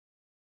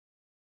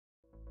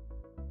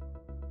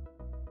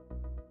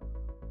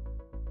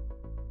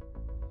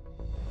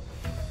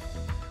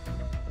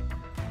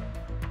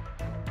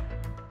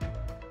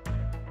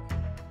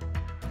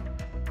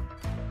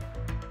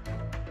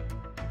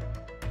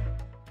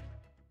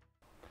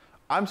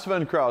I'm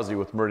Sven Krause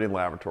with Meridian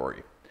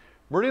Laboratory.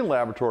 Meridian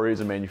Laboratory is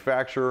a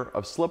manufacturer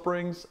of slip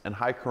rings and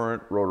high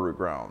current rotary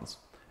grounds.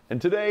 And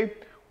today,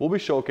 we'll be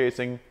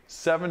showcasing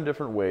 7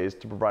 different ways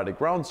to provide a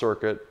ground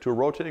circuit to a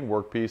rotating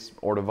workpiece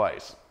or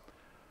device.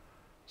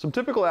 Some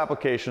typical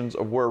applications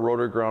of where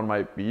rotary ground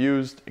might be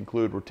used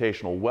include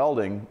rotational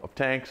welding of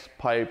tanks,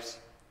 pipes,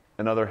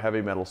 and other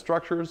heavy metal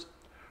structures,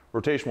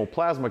 rotational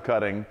plasma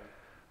cutting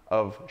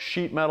of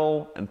sheet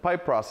metal and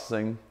pipe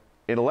processing,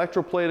 in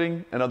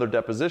electroplating and other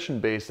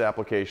deposition-based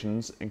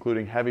applications,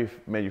 including heavy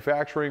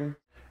manufacturing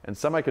and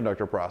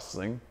semiconductor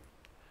processing,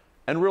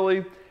 and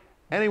really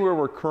anywhere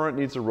where current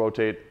needs to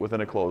rotate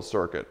within a closed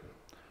circuit.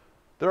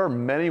 There are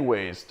many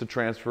ways to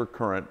transfer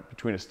current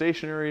between a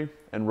stationary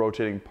and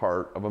rotating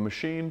part of a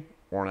machine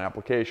or an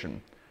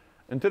application.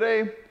 And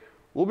today,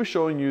 we'll be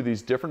showing you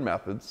these different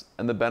methods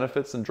and the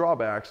benefits and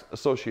drawbacks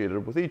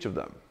associated with each of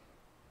them.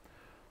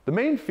 The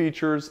main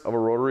features of a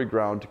rotary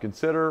ground to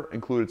consider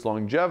include its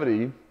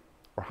longevity,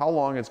 or how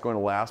long it's going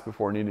to last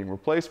before needing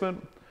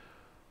replacement,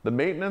 the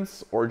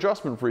maintenance or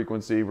adjustment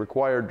frequency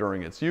required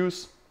during its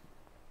use,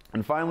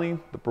 and finally,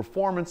 the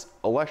performance,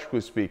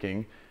 electrically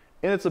speaking,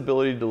 in its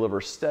ability to deliver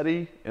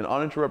steady and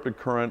uninterrupted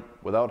current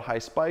without high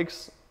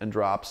spikes and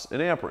drops in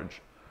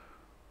amperage.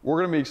 We're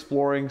going to be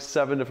exploring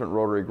 7 different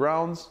rotary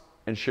grounds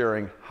and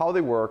sharing how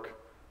they work,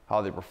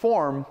 how they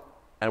perform,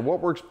 and what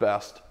works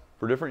best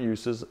for different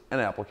uses and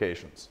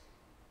applications.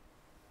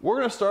 We're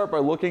going to start by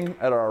looking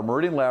at our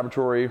Meridian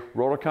Laboratory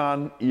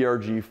Rotocon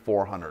ERG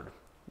 400,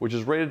 which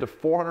is rated to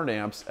 400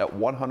 amps at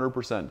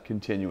 100%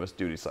 continuous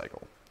duty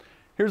cycle.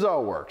 Here's how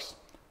it works.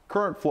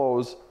 Current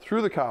flows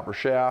through the copper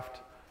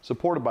shaft,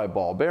 supported by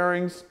ball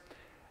bearings,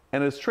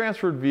 and is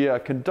transferred via a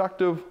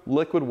conductive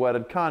liquid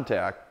wetted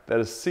contact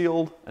that is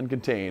sealed and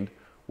contained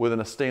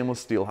within a stainless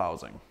steel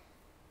housing.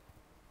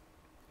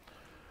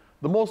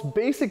 The most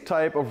basic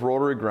type of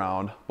rotary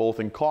ground,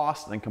 both in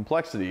cost and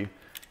complexity,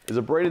 is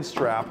a braided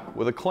strap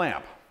with a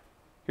clamp.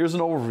 Here's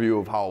an overview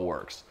of how it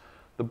works.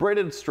 The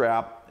braided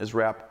strap is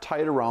wrapped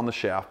tight around the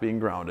shaft being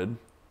grounded,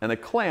 and a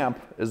clamp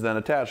is then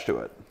attached to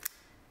it.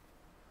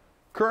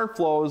 Current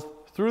flows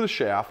through the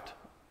shaft,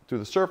 through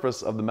the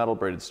surface of the metal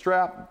braided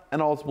strap,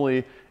 and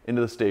ultimately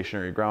into the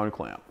stationary ground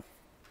clamp.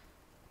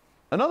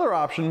 Another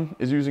option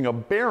is using a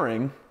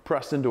bearing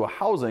pressed into a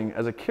housing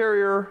as a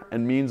carrier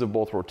and means of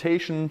both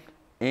rotation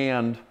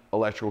and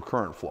electrical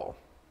current flow.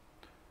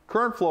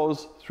 Current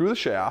flows through the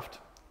shaft,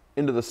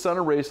 into the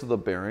center race of the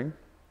bearing,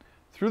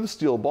 through the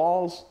steel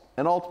balls,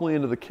 and ultimately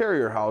into the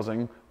carrier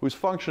housing, whose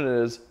function it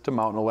is to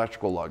mount an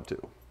electrical lug to.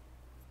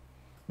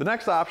 The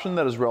next option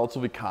that is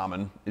relatively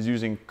common is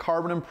using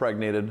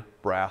carbon-impregnated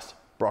brass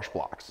brush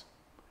blocks.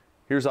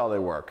 Here's how they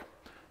work.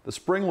 The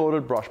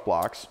spring-loaded brush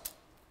blocks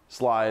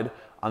slide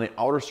on the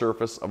outer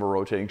surface of a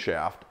rotating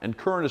shaft, and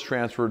current is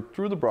transferred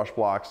through the brush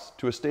blocks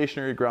to a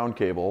stationary ground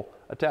cable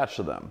attached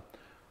to them.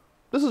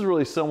 This is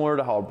really similar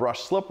to how a brush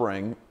slip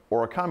ring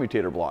or a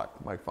commutator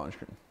block might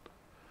function.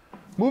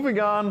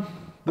 Moving on,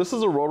 this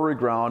is a rotary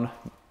ground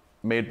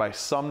made by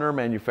Sumner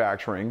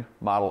Manufacturing,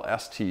 model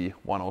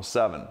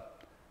ST107.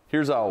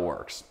 Here's how it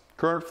works.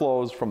 Current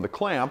flows from the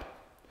clamp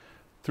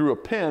through a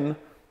pin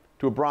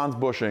to a bronze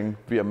bushing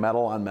via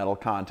metal on metal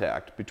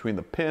contact between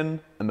the pin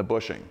and the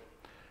bushing.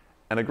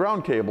 And a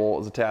ground cable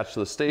is attached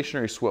to the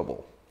stationary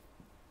swivel.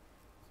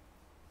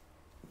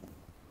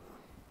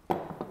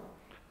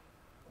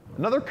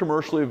 Another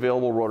commercially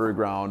available rotary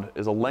ground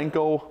is a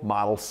Lenco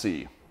Model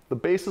C. The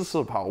basis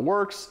of how it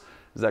works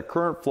is that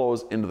current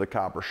flows into the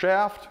copper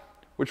shaft,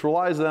 which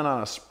relies then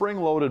on a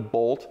spring-loaded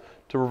bolt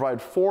to provide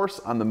force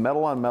on the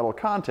metal-on-metal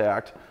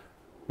contact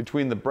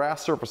between the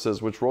brass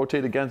surfaces which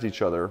rotate against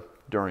each other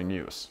during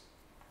use.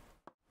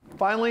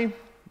 Finally,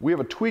 we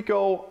have a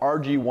Tweco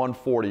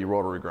RG140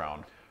 rotary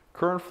ground.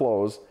 Current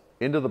flows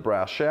into the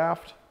brass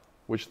shaft,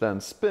 which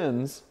then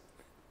spins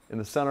in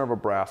the center of a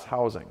brass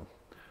housing.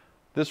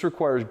 This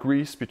requires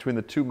grease between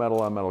the 2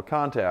 metal-on-metal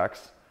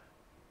contacts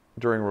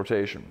during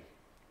rotation.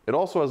 It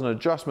also has an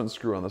adjustment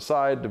screw on the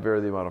side to vary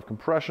the amount of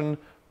compression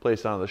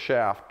placed onto the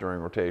shaft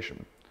during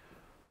rotation.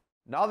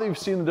 Now that you've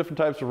seen the different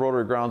types of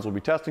rotary grounds we'll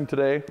be testing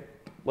today,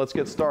 let's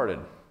get started.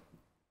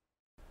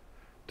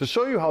 To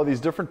show you how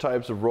these different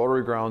types of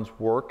rotary grounds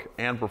work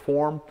and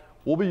perform,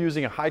 we'll be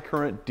using a high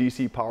current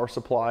DC power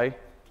supply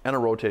and a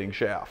rotating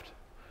shaft.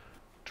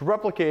 To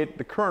replicate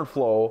the current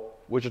flow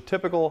which a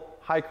typical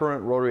high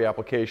current rotary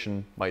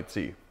application might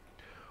see.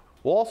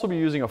 We'll also be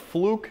using a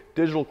Fluke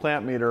digital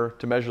clamp meter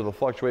to measure the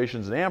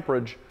fluctuations in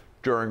amperage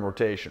during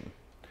rotation.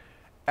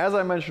 As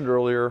I mentioned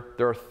earlier,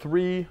 there are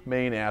 3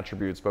 main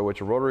attributes by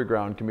which a rotary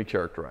ground can be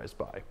characterized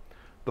by.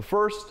 The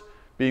first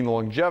being the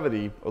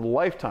longevity or the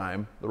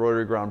lifetime the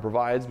rotary ground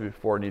provides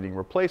before needing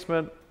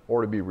replacement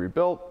or to be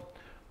rebuilt.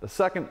 The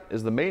second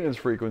is the maintenance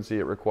frequency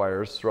it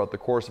requires throughout the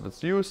course of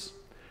its use.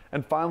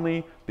 And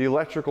finally, the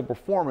electrical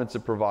performance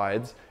it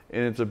provides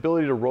in its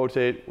ability to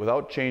rotate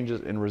without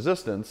changes in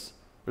resistance,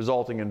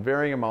 resulting in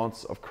varying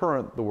amounts of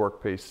current the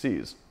workpiece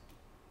sees.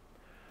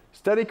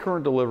 Steady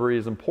current delivery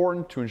is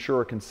important to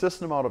ensure a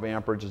consistent amount of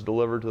amperage is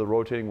delivered to the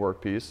rotating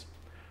workpiece,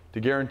 to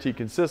guarantee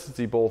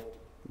consistency both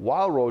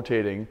while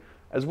rotating,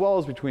 as well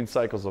as between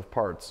cycles of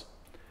parts.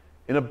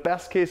 In a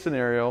best case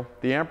scenario,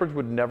 the amperage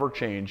would never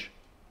change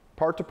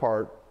part to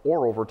part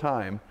or over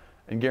time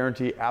and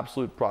guarantee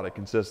absolute product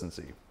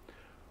consistency.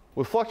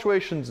 With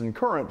fluctuations in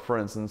current, for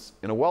instance,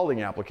 in a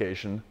welding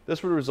application,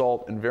 this would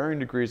result in varying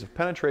degrees of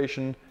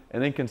penetration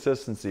and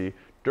inconsistency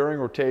during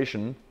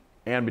rotation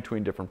and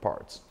between different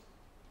parts.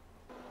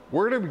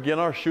 We're going to begin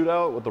our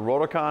shootout with the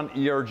Rotocon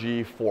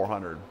ERG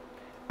 400.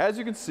 As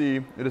you can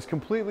see, it is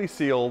completely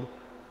sealed,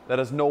 that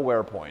has no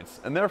wear points,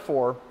 and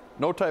therefore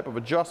no type of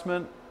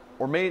adjustment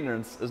or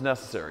maintenance is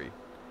necessary.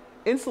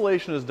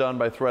 Installation is done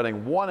by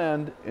threading one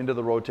end into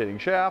the rotating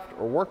shaft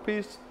or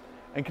workpiece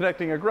and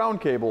connecting a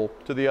ground cable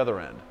to the other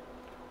end.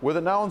 With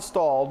it now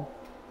installed,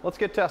 let's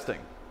get testing.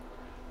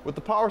 With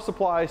the power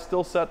supply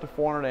still set to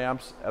 400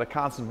 amps at a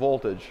constant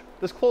voltage,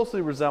 this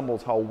closely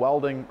resembles how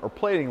welding or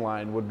plating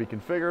line would be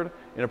configured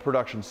in a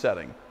production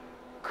setting.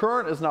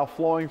 Current is now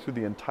flowing through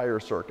the entire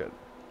circuit.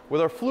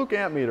 With our Fluke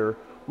amp meter,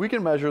 we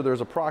can measure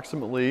there's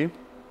approximately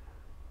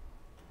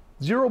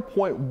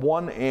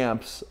 0.1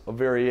 amps of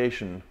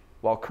variation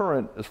while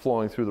current is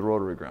flowing through the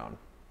rotary ground.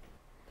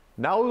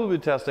 Now we will be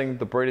testing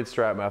the braided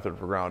strap method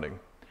for grounding.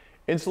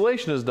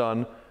 Installation is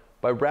done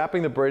by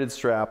wrapping the braided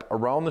strap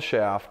around the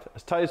shaft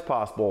as tight as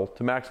possible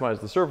to maximize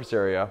the surface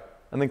area,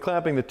 and then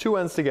clamping the two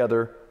ends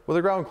together with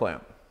a ground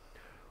clamp.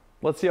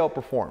 Let's see how it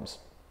performs.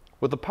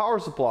 With the power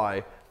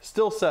supply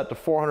still set to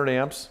 400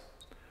 amps,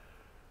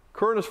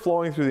 current is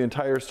flowing through the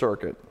entire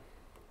circuit.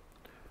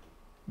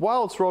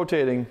 While it's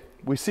rotating,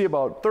 we see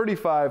about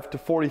 35 to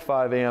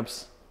 45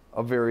 amps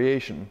of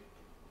variation.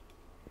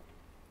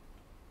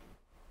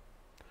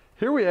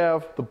 Here we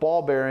have the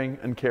ball bearing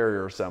and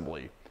carrier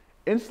assembly.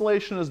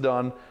 Installation is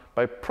done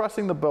by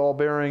pressing the ball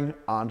bearing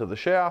onto the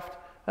shaft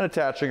and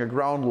attaching a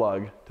ground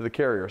lug to the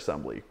carrier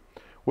assembly.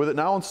 With it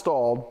now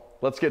installed,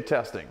 let's get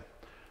testing.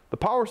 The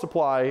power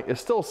supply is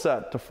still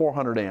set to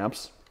 400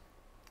 amps,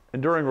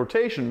 and during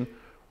rotation,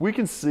 we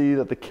can see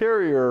that the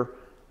carrier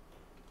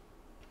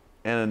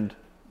and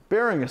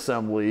bearing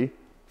assembly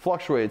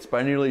fluctuates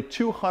by nearly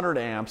 200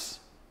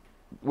 amps,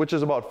 which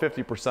is about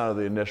 50% of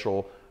the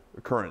initial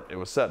current it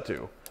was set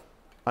to.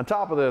 On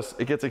top of this,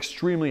 it gets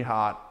extremely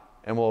hot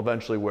and will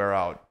eventually wear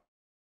out.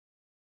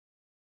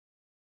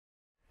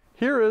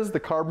 Here is the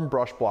carbon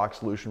brush block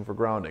solution for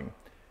grounding.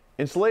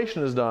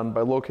 Installation is done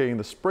by locating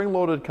the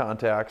spring-loaded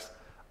contacts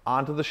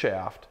onto the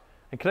shaft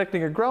and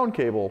connecting a ground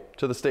cable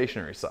to the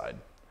stationary side.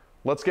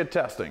 Let's get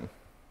testing.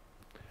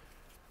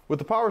 With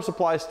the power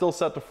supply still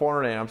set to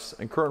 400 amps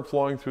and current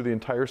flowing through the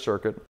entire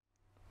circuit,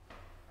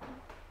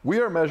 we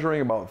are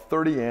measuring about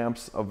 30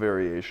 amps of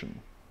variation.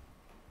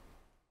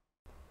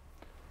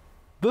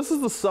 This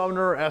is the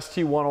Sumner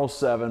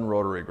ST107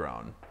 rotary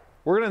ground.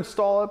 We're going to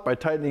install it by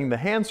tightening the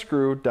hand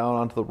screw down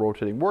onto the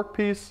rotating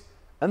workpiece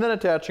and then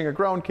attaching a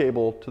ground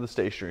cable to the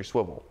stationary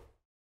swivel.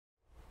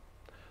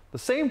 The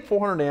same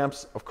 400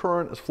 amps of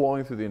current is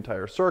flowing through the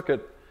entire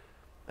circuit,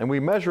 and we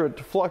measure it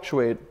to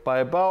fluctuate by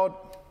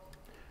about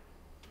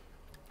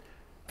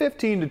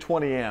 15 to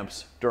 20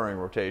 amps during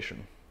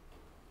rotation.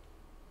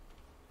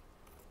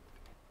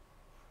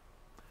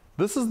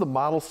 This is the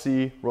Model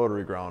C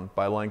rotary ground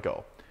by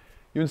Lenco.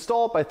 You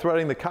install it by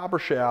threading the copper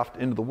shaft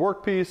into the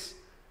workpiece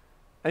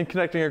and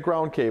connecting a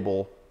ground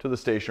cable to the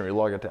stationary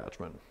lug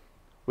attachment.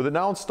 With it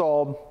now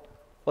installed,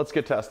 let's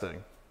get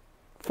testing.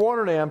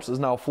 400 amps is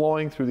now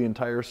flowing through the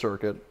entire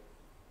circuit,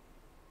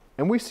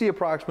 and we see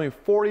approximately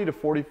 40 to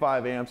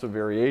 45 amps of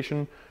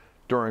variation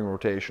during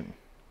rotation.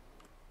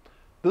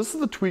 This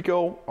is the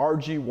Tweco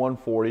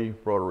RG140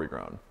 rotary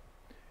ground.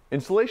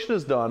 Installation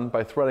is done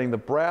by threading the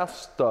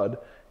brass stud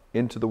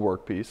into the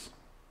workpiece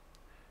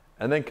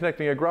and then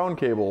connecting a ground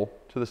cable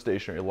to the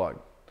stationary lug.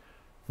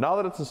 Now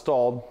that it's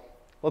installed,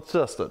 let's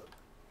test it.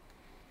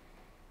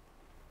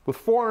 With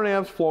 400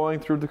 amps flowing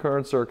through the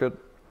current circuit,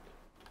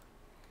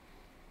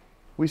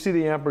 we see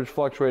the amperage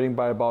fluctuating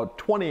by about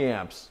 20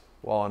 amps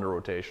while under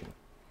rotation.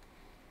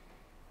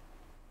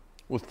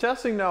 With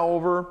testing now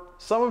over,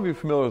 some of you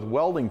familiar with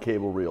welding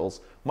cable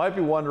reels might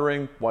be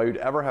wondering why you'd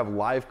ever have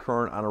live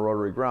current on a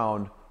rotary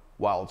ground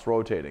while it's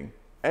rotating.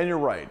 And you're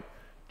right.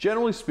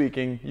 Generally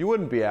speaking, you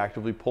wouldn't be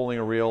actively pulling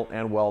a reel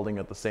and welding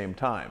at the same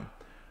time.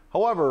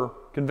 However,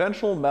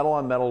 conventional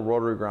metal-on-metal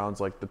rotary grounds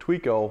like the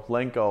Tweco,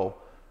 Lenco,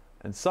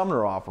 and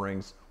Sumner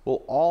offerings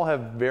will all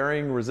have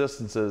varying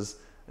resistances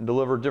and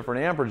deliver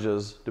different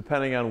amperages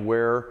depending on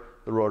where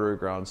the rotary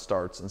ground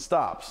starts and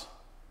stops.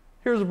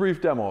 Here's a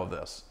brief demo of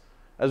this.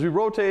 As we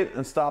rotate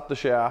and stop the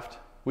shaft,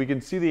 we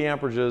can see the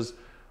amperages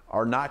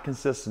are not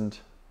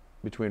consistent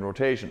between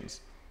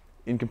rotations.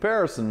 In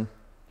comparison,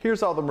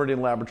 here's how the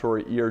Meridian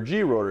Laboratory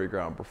ERG rotary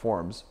ground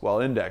performs while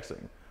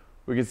indexing.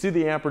 We can see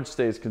the amperage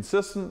stays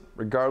consistent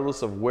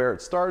regardless of where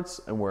it starts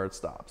and where it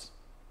stops.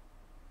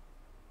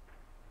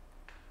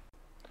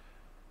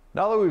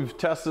 Now that we've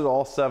tested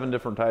all 7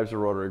 different types of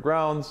rotary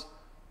grounds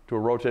to a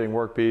rotating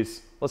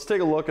workpiece, let's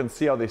take a look and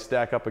see how they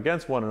stack up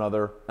against one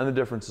another and the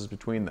differences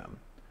between them.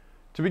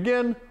 To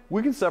begin,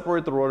 we can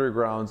separate the rotary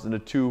grounds into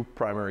 2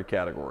 primary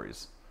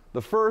categories.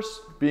 The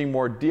first being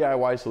more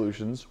DIY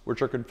solutions,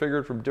 which are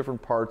configured from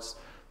different parts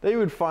that you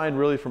would find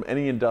really from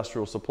any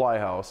industrial supply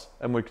house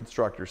and would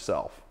construct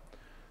yourself.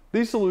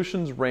 These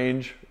solutions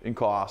range in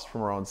cost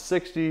from around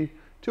 $60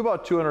 to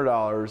about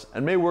 $200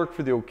 and may work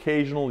for the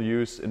occasional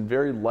use in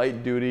very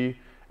light duty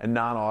and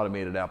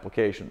non-automated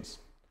applications.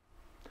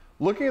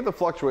 Looking at the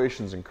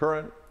fluctuations in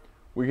current,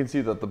 we can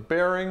see that the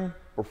bearing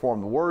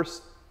performed the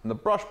worst and the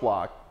brush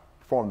block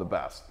performed the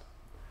best.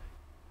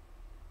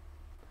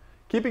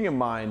 Keeping in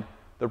mind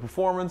their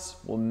performance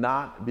will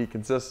not be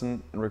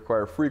consistent and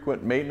require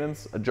frequent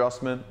maintenance,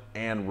 adjustment,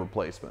 and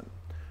replacement.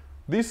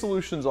 These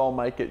solutions all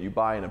might get you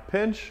by in a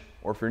pinch,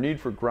 or if your need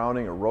for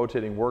grounding a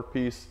rotating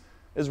workpiece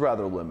is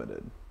rather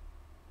limited.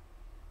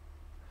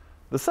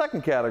 The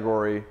second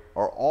category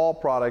are all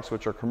products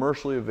which are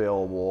commercially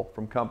available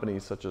from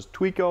companies such as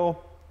Tweco,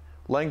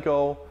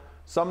 Lenco,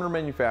 Sumner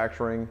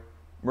Manufacturing,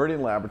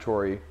 Meridian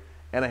Laboratory,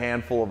 and a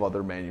handful of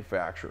other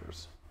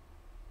manufacturers.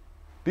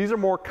 These are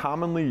more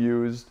commonly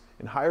used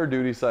in higher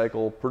duty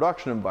cycle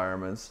production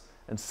environments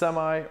and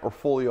semi or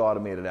fully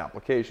automated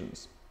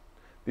applications.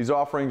 These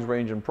offerings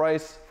range in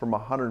price from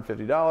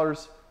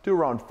 $150 to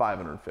around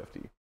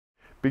 $550.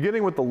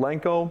 Beginning with the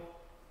Lenco,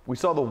 we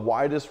saw the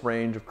widest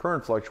range of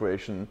current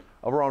fluctuation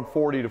of around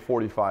 40 to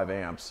 45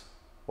 amps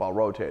while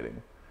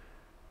rotating.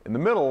 In the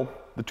middle,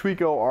 the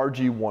Tweco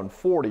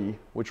RG140,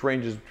 which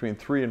ranges between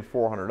 $300 and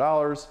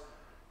 $400,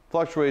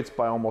 fluctuates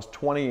by almost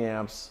 20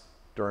 amps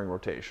during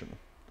rotation.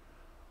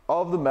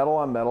 Of the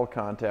metal-on-metal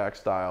contact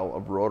style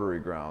of rotary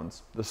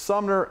grounds, the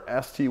Sumner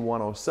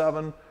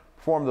ST107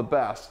 performed the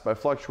best by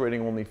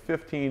fluctuating only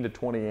 15 to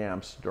 20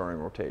 amps during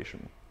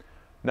rotation.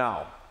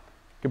 Now,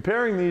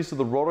 comparing these to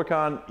the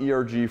Rotocon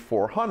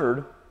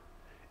ERG400,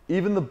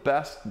 even the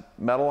best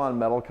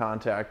metal-on-metal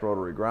contact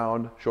rotary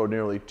ground showed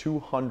nearly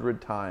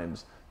 200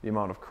 times the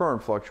amount of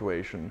current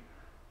fluctuation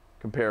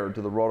compared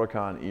to the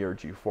Rotocon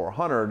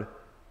ERG400,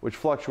 which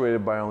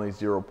fluctuated by only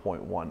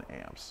 0.1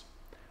 amps.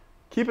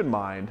 Keep in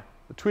mind,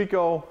 the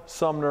Tweco,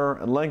 Sumner,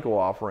 and Lenco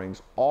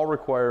offerings all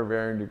require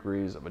varying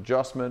degrees of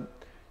adjustment,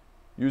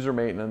 user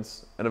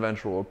maintenance, and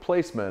eventual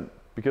replacement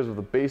because of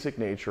the basic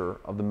nature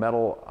of the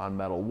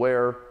metal-on-metal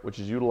wear, which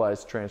is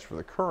utilized to transfer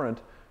the current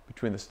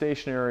between the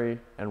stationary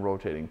and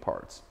rotating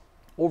parts.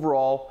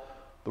 Overall,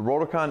 the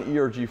Rotocon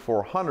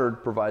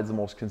ERG400 provides the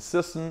most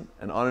consistent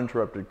and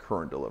uninterrupted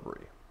current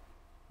delivery.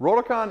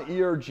 Rotocon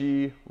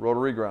ERG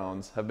rotary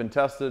grounds have been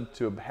tested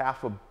to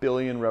 500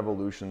 million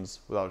revolutions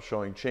without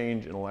showing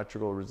change in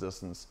electrical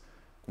resistance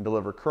and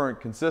deliver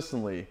current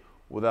consistently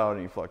without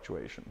any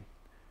fluctuation.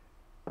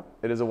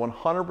 It is a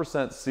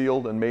 100%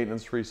 sealed and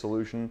maintenance-free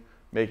solution,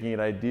 making it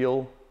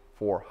ideal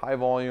for high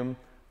volume,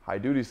 high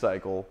duty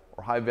cycle,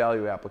 or high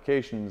value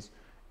applications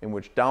in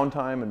which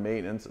downtime and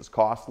maintenance is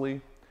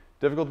costly,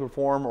 difficult to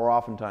perform, or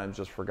oftentimes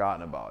just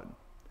forgotten about.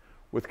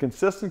 With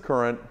consistent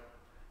current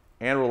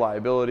and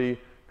reliability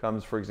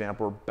comes, for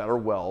example, better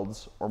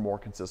welds or more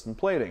consistent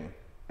plating,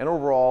 and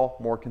overall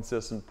more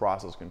consistent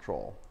process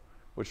control,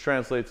 which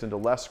translates into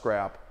less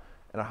scrap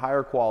and a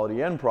higher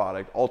quality end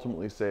product,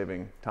 ultimately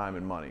saving time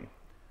and money.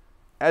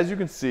 As you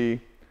can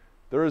see,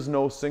 there is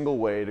no single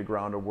way to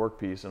ground a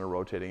workpiece in a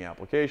rotating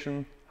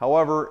application.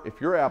 However, if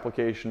your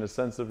application is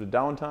sensitive to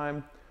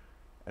downtime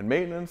and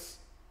maintenance,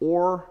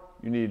 or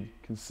you need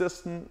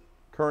consistent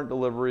current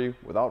delivery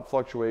without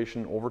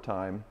fluctuation over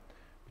time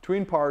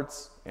between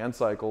parts and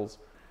cycles,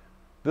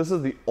 this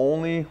is the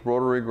only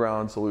rotary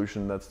ground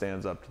solution that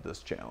stands up to this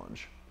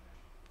challenge.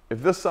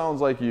 If this sounds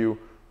like you,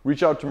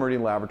 reach out to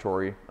Meridian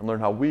Laboratory and learn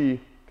how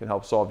we can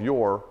help solve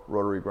your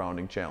rotary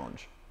grounding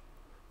challenge.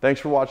 Thanks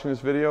for watching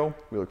this video.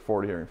 We look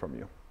forward to hearing from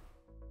you.